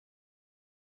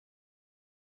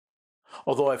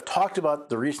Although I've talked about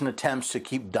the recent attempts to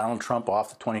keep Donald Trump off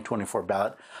the 2024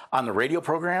 ballot on the radio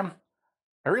program,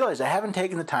 I realize I haven't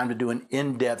taken the time to do an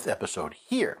in-depth episode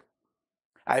here.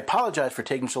 I apologize for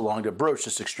taking so long to broach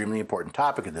this extremely important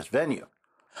topic in this venue.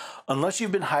 Unless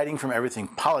you've been hiding from everything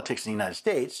politics in the United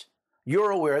States,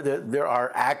 you're aware that there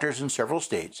are actors in several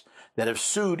states that have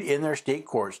sued in their state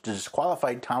courts to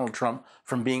disqualify Donald Trump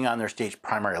from being on their state's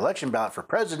primary election ballot for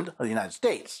president of the United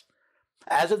States.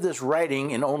 As of this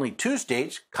writing, in only 2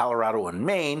 states, Colorado and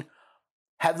Maine,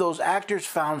 have those actors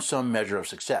found some measure of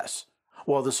success.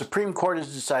 While the Supreme Court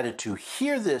has decided to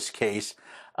hear this case,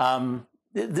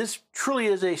 this truly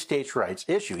is a states' rights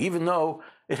issue, even though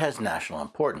it has national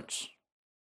importance.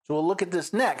 So we'll look at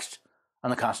this next on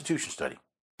the Constitution Study.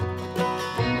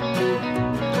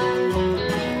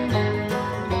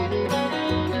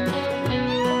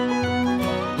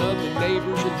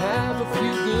 Neighbors and have a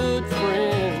few good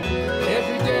friends.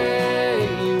 Every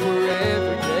day we're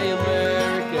everyday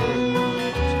Americans.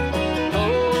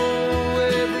 Oh,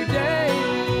 every day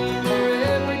we're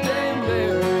everyday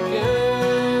Americans.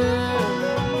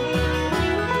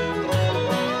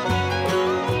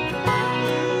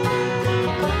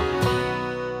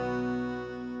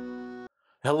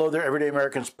 Hello there, everyday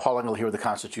Americans. Paul Engel here with the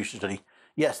Constitution Study.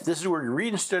 Yes, this is where we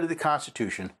read and study the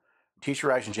Constitution, teach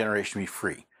your action generation to be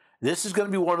free. This is going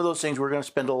to be one of those things we're going to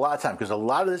spend a lot of time because a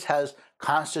lot of this has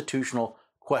constitutional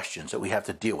questions that we have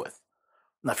to deal with.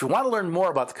 Now, if you want to learn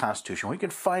more about the Constitution, we can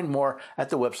find more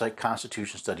at the website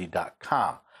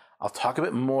constitutionstudy.com. I'll talk a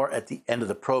bit more at the end of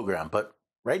the program, but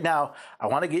right now I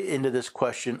want to get into this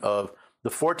question of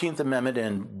the 14th Amendment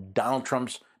and Donald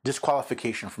Trump's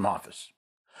disqualification from office.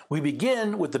 We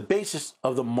begin with the basis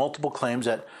of the multiple claims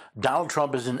that Donald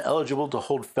Trump is ineligible to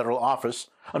hold federal office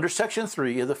under Section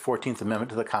 3 of the 14th Amendment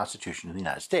to the Constitution of the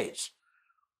United States.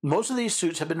 Most of these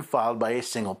suits have been filed by a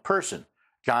single person,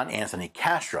 John Anthony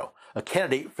Castro, a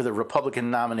candidate for the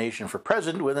Republican nomination for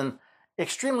president with an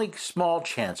extremely small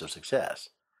chance of success.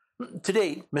 To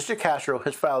date, Mr. Castro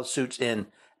has filed suits in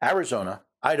Arizona,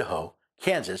 Idaho,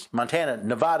 Kansas, Montana,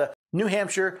 Nevada, New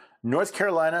Hampshire, North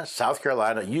Carolina, South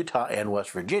Carolina, Utah, and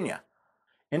West Virginia.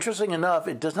 Interesting enough,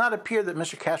 it does not appear that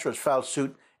Mr. Castro has filed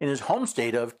suit in his home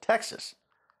state of Texas.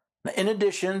 In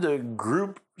addition, the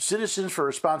group Citizens for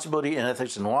Responsibility and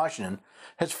Ethics in Washington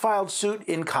has filed suit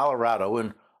in Colorado,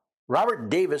 and Robert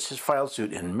Davis has filed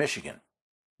suit in Michigan.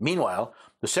 Meanwhile,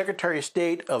 the Secretary of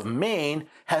State of Maine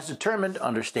has determined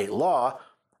under state law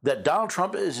that Donald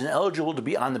Trump is ineligible to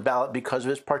be on the ballot because of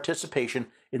his participation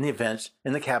in the events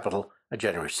in the Capitol on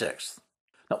January 6th.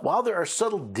 Now, while there are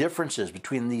subtle differences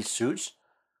between these suits,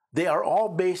 they are all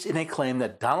based in a claim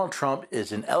that Donald Trump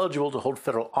is ineligible to hold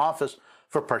federal office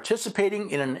for participating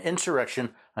in an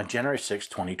insurrection on January 6,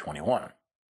 2021.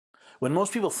 When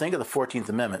most people think of the 14th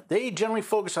Amendment, they generally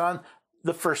focus on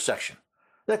the first section.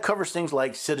 That covers things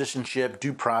like citizenship,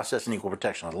 due process, and equal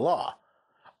protection of the law,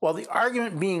 while the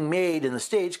argument being made in the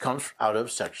states comes out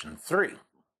of Section 3.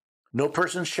 No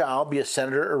person shall be a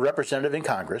senator or representative in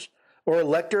Congress, or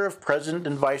elector of president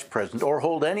and vice president, or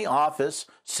hold any office,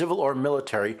 civil or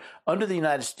military, under the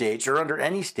United States or under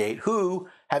any state who,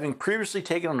 having previously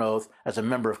taken an oath as a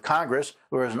member of Congress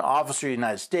or as an officer of the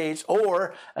United States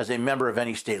or as a member of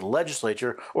any state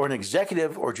legislature or an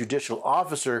executive or judicial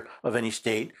officer of any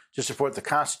state to support the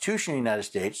Constitution of the United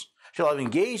States, shall have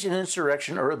engaged in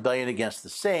insurrection or rebellion against the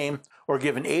same, or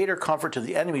given aid or comfort to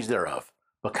the enemies thereof.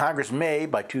 But Congress may,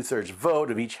 by 2/3 vote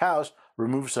of each house,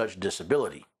 remove such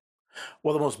disability.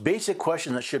 Well, the most basic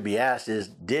question that should be asked is,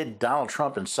 did Donald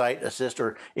Trump incite, assist,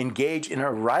 or engage in a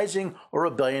rising or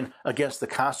rebellion against the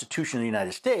Constitution of the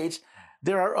United States?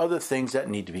 There are other things that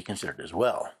need to be considered as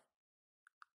well.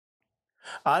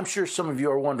 I'm sure some of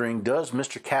you are wondering, does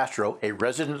Mr. Castro, a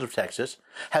resident of Texas,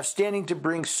 have standing to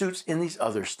bring suits in these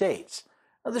other states?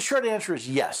 Now, the short answer is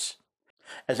yes.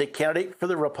 As a candidate for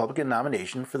the Republican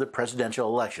nomination for the presidential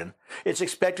election, it's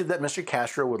expected that Mr.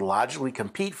 Castro would logically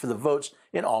compete for the votes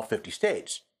in all 50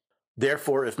 states.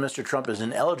 Therefore, if Mr. Trump is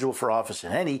ineligible for office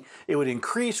in any, it would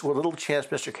increase what little chance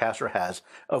Mr. Castro has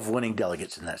of winning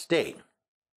delegates in that state.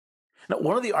 Now,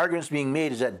 one of the arguments being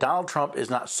made is that Donald Trump is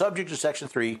not subject to Section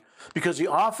 3 because the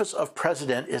office of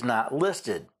president is not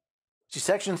listed. See,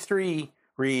 Section 3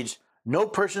 reads, "No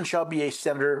person shall be a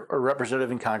senator or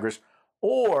representative in Congress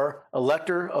or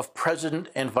elector of president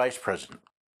and vice president."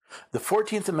 The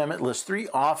 14th Amendment lists 3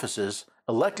 offices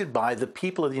elected by the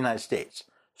people of the United States: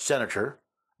 senator,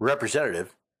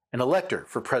 representative, and elector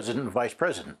for president and vice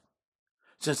president.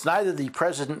 Since neither the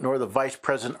president nor the vice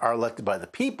president are elected by the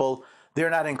people, they are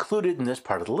not included in this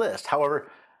part of the list. However,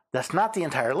 that's not the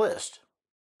entire list.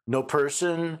 No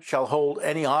person shall hold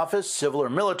any office, civil or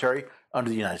military, under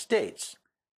the United States.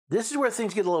 This is where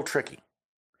things get a little tricky.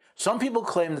 Some people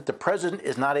claim that the president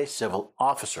is not a civil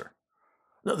officer.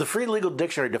 The Free Legal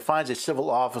Dictionary defines a civil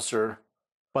officer.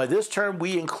 By this term,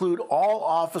 we include all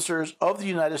officers of the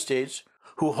United States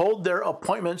who hold their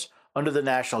appointments under the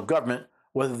national government,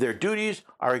 whether their duties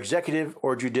are executive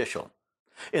or judicial,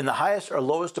 in the highest or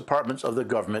lowest departments of the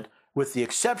government, with the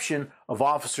exception of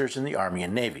officers in the Army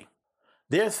and Navy.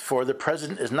 Therefore, the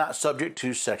president is not subject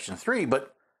to Section 3,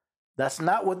 but that's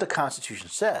not what the Constitution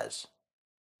says.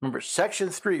 Remember, Section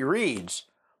 3 reads,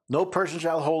 "No person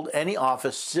shall hold any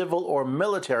office, civil or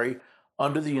military,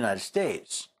 under the United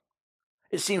States."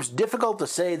 It seems difficult to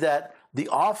say that the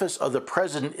office of the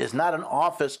president is not an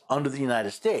office under the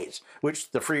United States,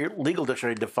 which the Free Legal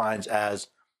Dictionary defines as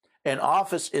an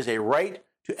office is a right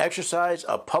to exercise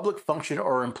a public function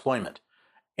or employment,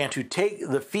 and to take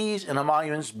the fees and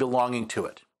emoluments belonging to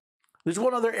it. There's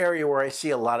one other area where I see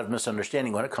a lot of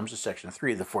misunderstanding when it comes to Section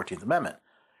 3 of the 14th Amendment,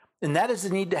 and that is the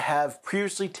need to have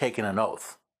previously taken an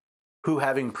oath. Who,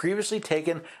 having previously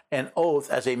taken an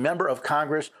oath as a member of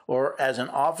Congress or as an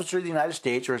officer of the United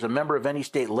States or as a member of any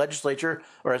state legislature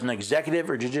or as an executive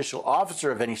or judicial officer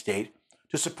of any state,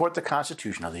 to support the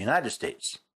Constitution of the United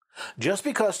States. Just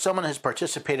because someone has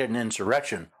participated in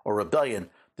insurrection or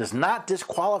rebellion does not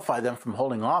disqualify them from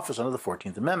holding office under the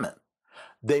 14th Amendment.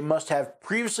 They must have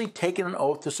previously taken an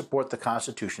oath to support the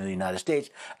Constitution of the United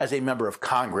States as a member of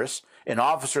Congress, an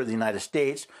officer of the United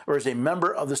States, or as a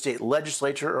member of the state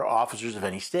legislature or officers of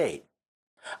any state.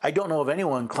 I don't know of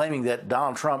anyone claiming that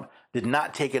Donald Trump did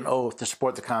not take an oath to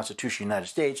support the Constitution of the United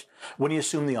States when he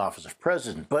assumed the office of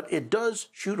president, but it does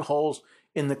shoot holes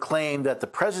in the claim that the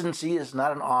presidency is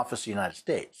not an office of the United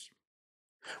States.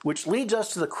 Which leads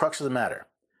us to the crux of the matter.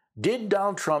 Did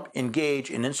Donald Trump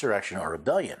engage in insurrection or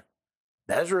rebellion?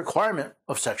 That is a requirement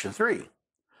of Section 3.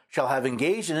 Shall have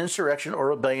engaged in insurrection or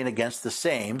rebellion against the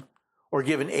same, or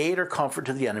given aid or comfort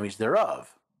to the enemies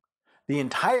thereof. The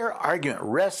entire argument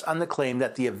rests on the claim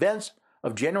that the events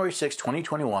of January 6,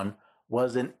 2021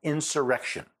 was an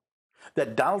insurrection,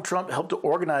 that Donald Trump helped to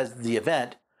organize the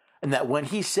event, and that when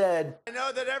he said, "I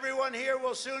know that everyone here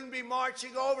will soon be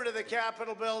marching over to the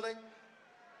Capitol building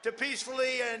to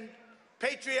peacefully and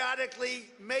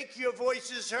patriotically make your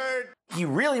voices heard," he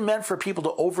really meant for people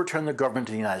to overturn the government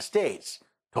of the United States,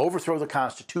 to overthrow the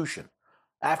Constitution.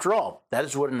 After all, that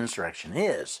is what an insurrection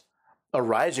is. A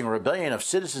rising rebellion of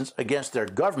citizens against their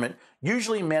government,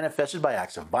 usually manifested by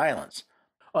acts of violence.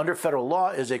 Under federal law,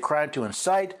 it is a crime to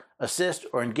incite, assist,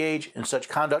 or engage in such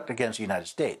conduct against the United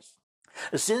States.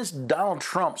 Since Donald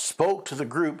Trump spoke to the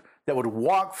group that would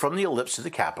walk from the ellipse to the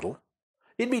Capitol,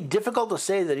 it'd be difficult to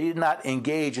say that he did not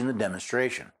engage in the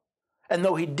demonstration. And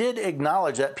though he did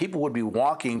acknowledge that people would be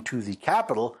walking to the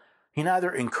Capitol, he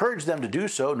neither encouraged them to do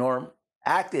so nor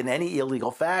act in any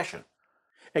illegal fashion.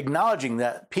 Acknowledging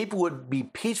that people would be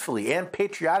peacefully and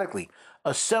patriotically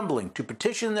assembling to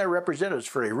petition their representatives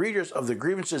for a redress of the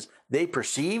grievances they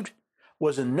perceived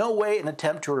was in no way an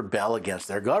attempt to rebel against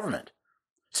their government.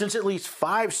 Since at least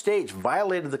 5 states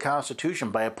violated the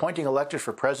Constitution by appointing electors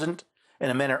for president in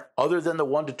a manner other than the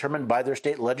one determined by their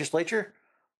state legislature,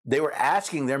 they were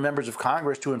asking their members of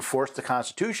Congress to enforce the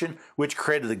Constitution, which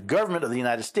created the government of the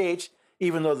United States,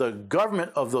 even though the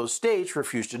government of those states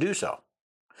refused to do so.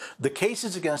 The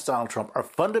cases against Donald Trump are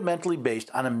fundamentally based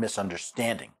on a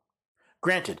misunderstanding.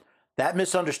 Granted, that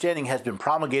misunderstanding has been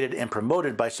promulgated and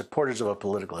promoted by supporters of a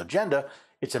political agenda.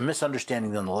 It's a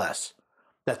misunderstanding nonetheless,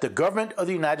 that the government of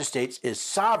the United States is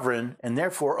sovereign and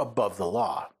therefore above the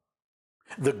law.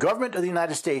 The government of the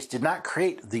United States did not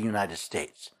create the United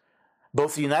States.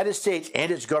 Both the United States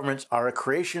and its governments are a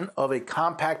creation of a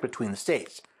compact between the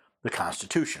states, the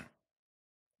Constitution.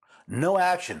 No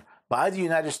action by the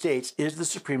United States is the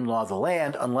supreme law of the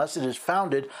land unless it is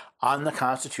founded on the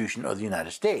Constitution of the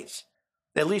United States,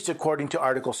 at least according to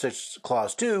Article 6,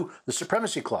 Clause 2, the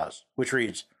Supremacy Clause, which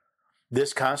reads,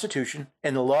 "This Constitution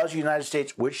and the laws of the United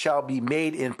States which shall be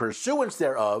made in pursuance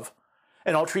thereof,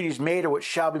 and all treaties made or which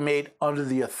shall be made under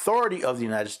the authority of the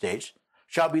United States,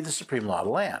 shall be the supreme law of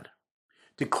the land."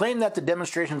 To claim that the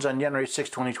demonstrations on January 6,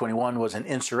 2021 was an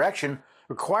insurrection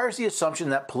requires the assumption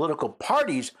that political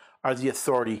parties are the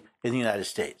authority in the United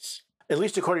States, at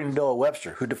least according to Noah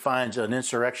Webster, who defines an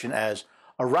insurrection as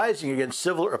a rising against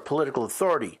civil or political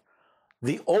authority,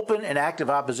 the open and active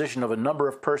opposition of a number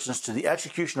of persons to the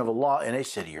execution of a law in a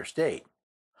city or state.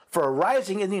 For a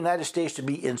rising in the United States to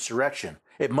be insurrection,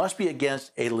 it must be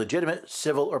against a legitimate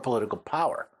civil or political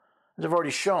power. As I've already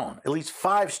shown, at least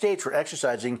 5 states were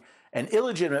exercising an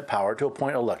illegitimate power to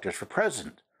appoint electors for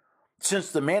president,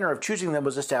 since the manner of choosing them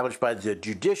was established by the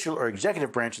judicial or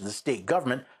executive branch of the state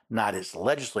government, not its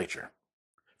legislature.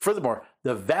 Furthermore,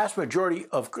 the vast majority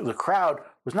of the crowd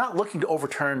was not looking to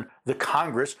overturn the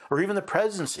Congress or even the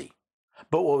presidency,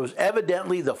 but what was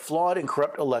evidently the flawed and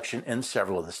corrupt election in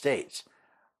several of the states.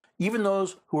 Even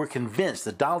those who were convinced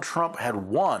that Donald Trump had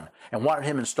won and wanted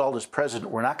him installed as president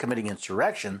were not committing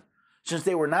insurrection, since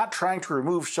they were not trying to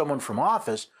remove someone from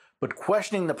office, but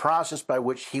questioning the process by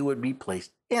which he would be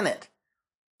placed in it.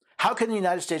 How can the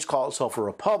United States call itself a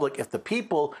republic if the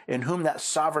people in whom that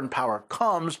sovereign power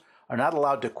comes are not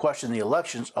allowed to question the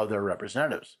elections of their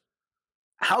representatives?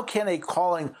 How can a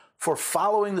calling for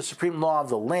following the supreme law of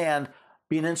the land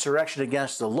be an insurrection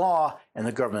against the law and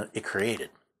the government it created?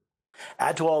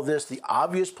 Add to all this the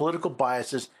obvious political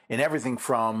biases in everything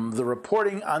from the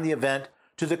reporting on the event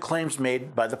to the claims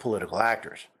made by the political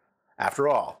actors. After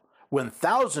all, when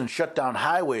thousands shut down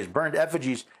highways, burned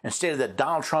effigies, and stated that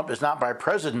Donald Trump is not my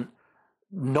president,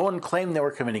 no one claimed they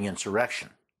were committing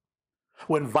insurrection.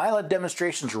 When violent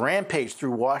demonstrations rampaged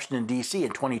through Washington, D.C.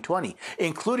 in 2020,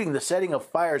 including the setting of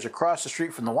fires across the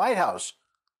street from the White House,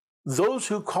 those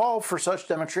who called for such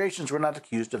demonstrations were not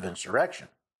accused of insurrection.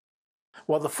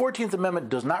 While the 14th Amendment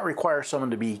does not require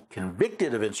someone to be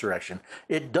convicted of insurrection,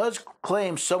 it does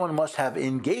claim someone must have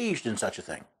engaged in such a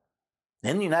thing.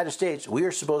 In the United States, we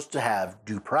are supposed to have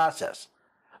due process.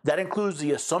 That includes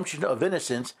the assumption of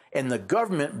innocence and the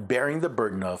government bearing the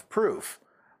burden of proof.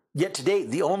 Yet to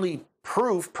date, the only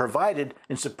proof provided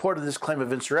in support of this claim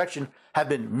of insurrection have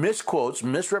been misquotes,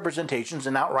 misrepresentations,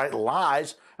 and outright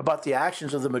lies about the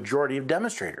actions of the majority of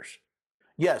demonstrators.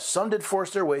 Yes, some did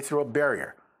force their way through a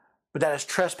barrier, but that is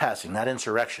trespassing, not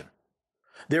insurrection.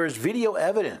 There is video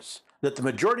evidence that the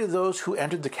majority of those who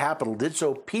entered the Capitol did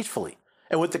so peacefully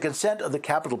and with the consent of the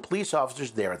Capitol police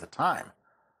officers there at the time.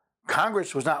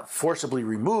 Congress was not forcibly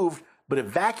removed, but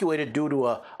evacuated due to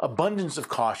an abundance of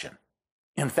caution.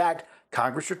 In fact,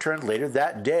 Congress returned later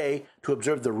that day to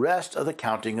observe the rest of the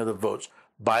counting of the votes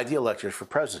by the electors for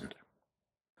president.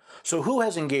 So who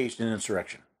has engaged in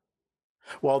insurrection?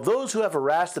 While those who have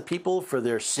harassed the people for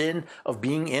their sin of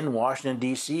being in Washington,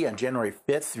 D.C. on January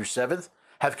 5th through 7th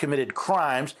have committed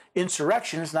crimes,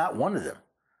 insurrection is not one of them.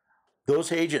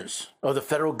 Those agents of the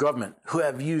federal government who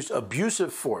have used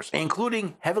abusive force,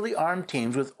 including heavily armed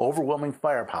teams with overwhelming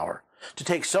firepower, to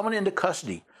take someone into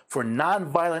custody for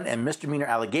nonviolent and misdemeanor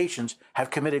allegations have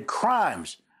committed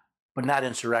crimes, but not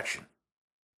insurrection.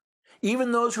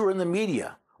 Even those who are in the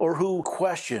media or who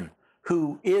question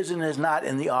who is and is not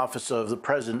in the office of the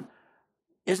president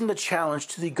isn't a challenge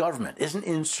to the government, isn't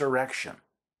insurrection.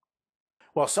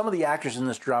 While some of the actors in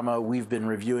this drama we've been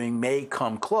reviewing may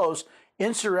come close,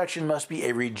 insurrection must be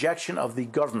a rejection of the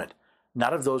government,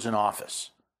 not of those in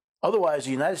office. Otherwise,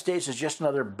 the United States is just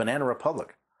another banana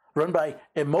republic, run by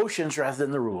emotions rather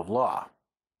than the rule of law.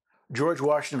 George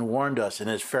Washington warned us in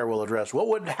his farewell address what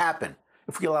would happen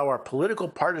if we allow our political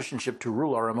partisanship to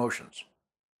rule our emotions.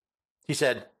 He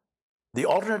said, "The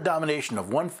alternate domination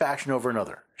of one faction over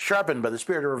another, sharpened by the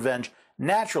spirit of revenge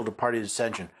natural to party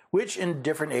dissension, which in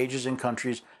different ages and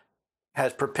countries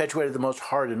has perpetuated the most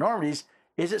horrid enormities,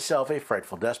 is itself a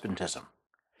frightful despotism.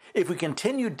 If we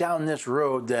continue down this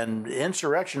road, then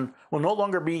insurrection will no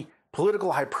longer be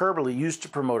political hyperbole used to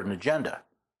promote an agenda.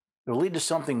 It will lead to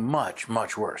something much,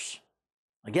 much worse."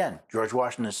 Again, George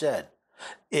Washington said,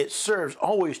 "It serves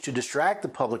always to distract the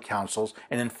public councils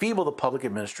and enfeeble the public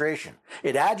administration.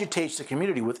 It agitates the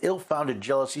community with ill-founded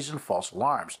jealousies and false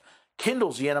alarms,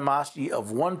 kindles the animosity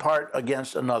of one part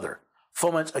against another,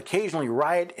 foments occasionally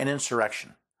riot and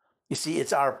insurrection." You see,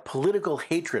 it's our political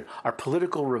hatred, our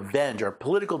political revenge, our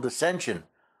political dissension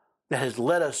that has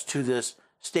led us to this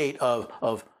state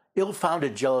of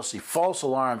ill-founded jealousy, false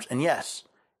alarms, and yes,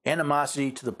 animosity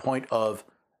to the point of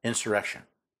insurrection.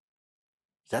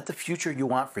 Is that the future you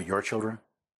want for your children?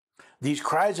 These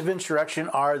cries of insurrection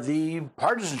are the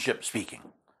partisanship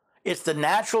speaking. It's the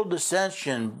natural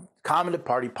dissension common to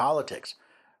party politics,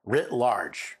 writ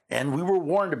large, and we were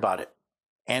warned about it,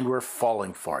 and we're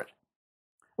falling for it.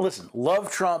 Listen,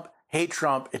 love Trump, hate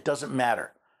Trump, it doesn't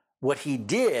matter. What he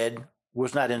did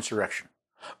was not insurrection.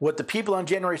 What the people on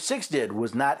January 6th did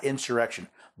was not insurrection.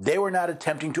 They were not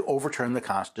attempting to overturn the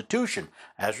Constitution,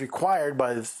 as required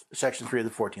by Section 3 of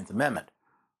the 14th Amendment.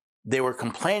 They were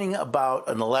complaining about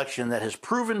an election that has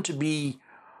proven to be,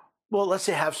 well, let's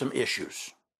say have some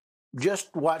issues.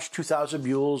 Just watch 2000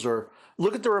 Mules or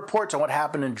look at the reports on what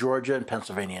happened in Georgia and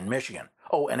Pennsylvania and Michigan.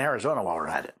 Oh, and Arizona while we're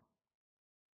at it.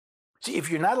 See,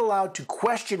 if you're not allowed to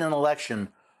question an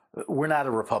election, we're not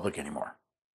a republic anymore.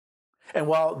 And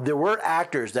while there were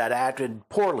actors that acted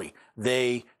poorly,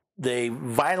 they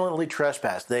violently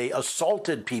trespassed, they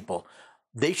assaulted people,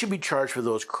 they should be charged for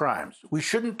those crimes. We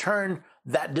shouldn't turn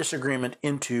that disagreement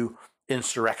into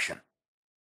insurrection.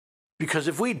 Because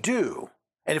if we do,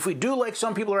 and if we do like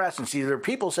some people are asking, see, there are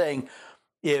people saying,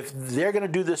 if they're going to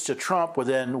do this to Trump, well,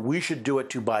 then we should do it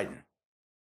to Biden.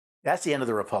 That's the end of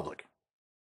the republic.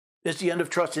 It's the end of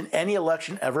trust in any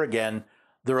election ever again.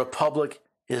 The republic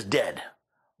is dead.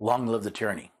 Long live the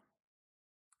tyranny.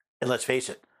 And let's face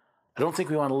it, I don't think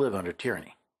we want to live under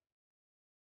tyranny.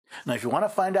 Now, if you want to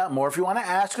find out more, if you want to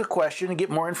ask a question and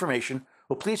get more information,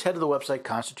 well, please head to the website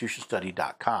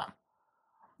constitutionstudy.com.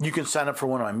 You can sign up for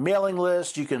one of my mailing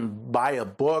lists. You can buy a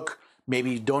book,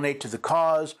 maybe donate to the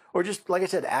cause, or just, like I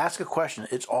said, ask a question.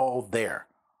 It's all there.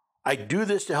 I do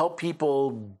this to help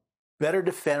people better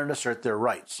defend and assert their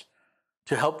rights,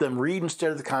 to help them read and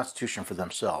study the Constitution for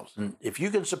themselves. And if you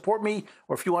can support me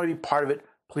or if you want to be part of it,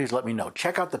 please let me know.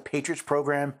 Check out the Patriots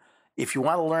program if you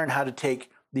want to learn how to take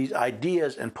these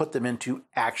ideas and put them into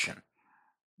action.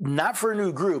 Not for a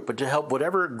new group, but to help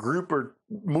whatever group or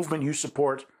movement you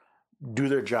support do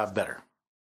their job better.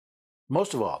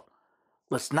 Most of all,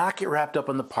 let's not get wrapped up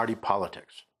in the party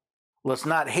politics. Let's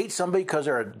not hate somebody because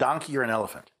they're a donkey or an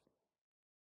elephant.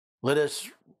 Let us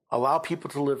allow people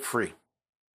to live free.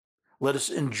 Let us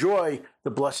enjoy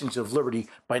the blessings of liberty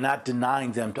by not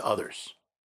denying them to others.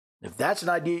 If that's an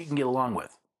idea you can get along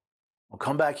with, well,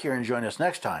 come back here and join us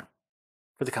next time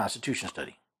for the Constitution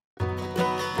Study.